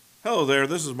Hello there,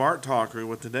 this is Mark Talkery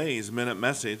with today's Minute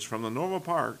Message from the Normal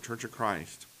Park Church of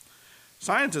Christ.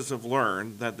 Scientists have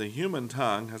learned that the human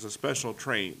tongue has a special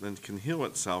trait that can heal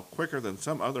itself quicker than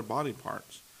some other body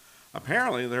parts.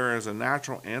 Apparently, there is a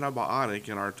natural antibiotic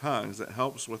in our tongues that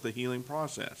helps with the healing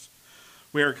process.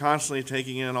 We are constantly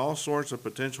taking in all sorts of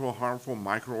potential harmful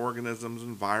microorganisms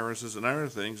and viruses and other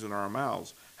things in our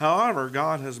mouths. However,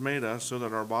 God has made us so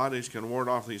that our bodies can ward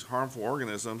off these harmful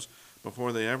organisms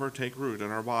before they ever take root in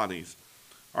our bodies.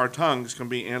 Our tongues can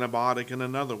be antibiotic in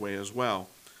another way as well.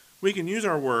 We can use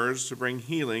our words to bring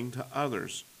healing to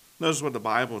others. Notice what the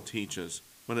Bible teaches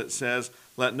when it says,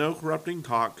 "Let no corrupting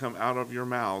talk come out of your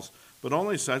mouths, but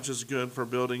only such as is good for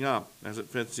building up, as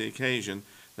it fits the occasion,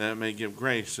 that it may give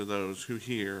grace to those who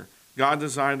hear." God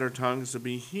designed our tongues to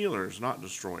be healers, not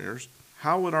destroyers.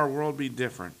 How would our world be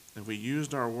different if we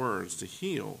used our words to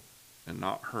heal and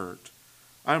not hurt?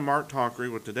 I'm Mark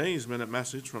Talkery with today's Minute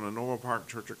Message from the Norwell Park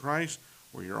Church of Christ,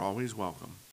 where you're always welcome.